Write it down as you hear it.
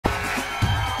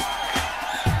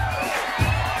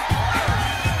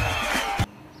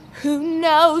Who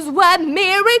knows what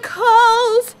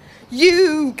miracles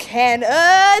you can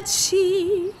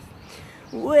achieve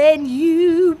when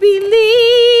you believe.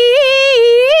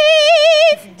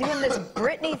 Doing this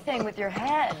Britney thing with your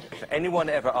head. If anyone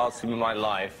ever asks me in my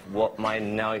life what my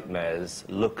nightmares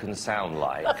look and sound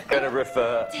like, I'm going to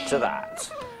refer to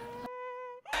that.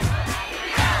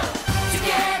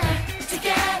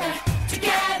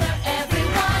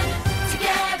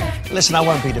 Listen, I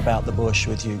won't beat about the bush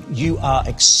with you. You are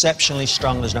exceptionally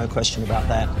strong, there's no question about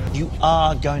that. You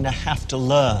are going to have to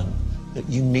learn that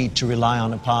you need to rely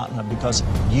on a partner because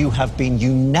you have been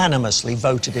unanimously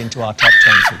voted into our top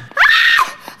 20.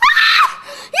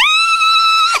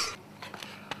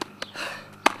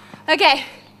 Okay.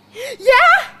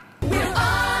 Yeah? We're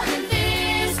all in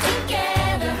this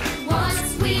together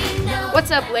once we know.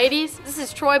 What's up, ladies? This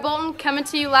is Troy Bolton coming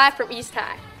to you live from East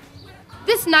High.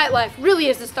 This nightlife really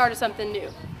is the start of something new.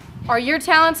 Are your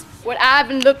talents what I've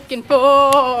been looking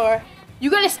for? You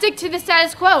gotta stick to the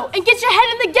status quo and get your head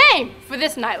in the game for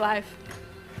this nightlife.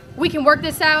 We can work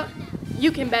this out,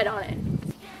 you can bet on it.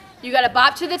 You gotta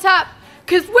bop to the top,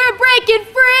 'cause we're breaking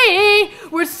free!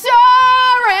 We're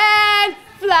soaring,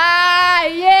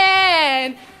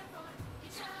 flying!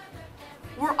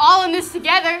 We're all in this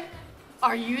together.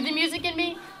 Are you the music in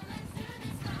me?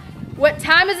 What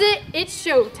time is it? It's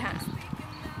showtime.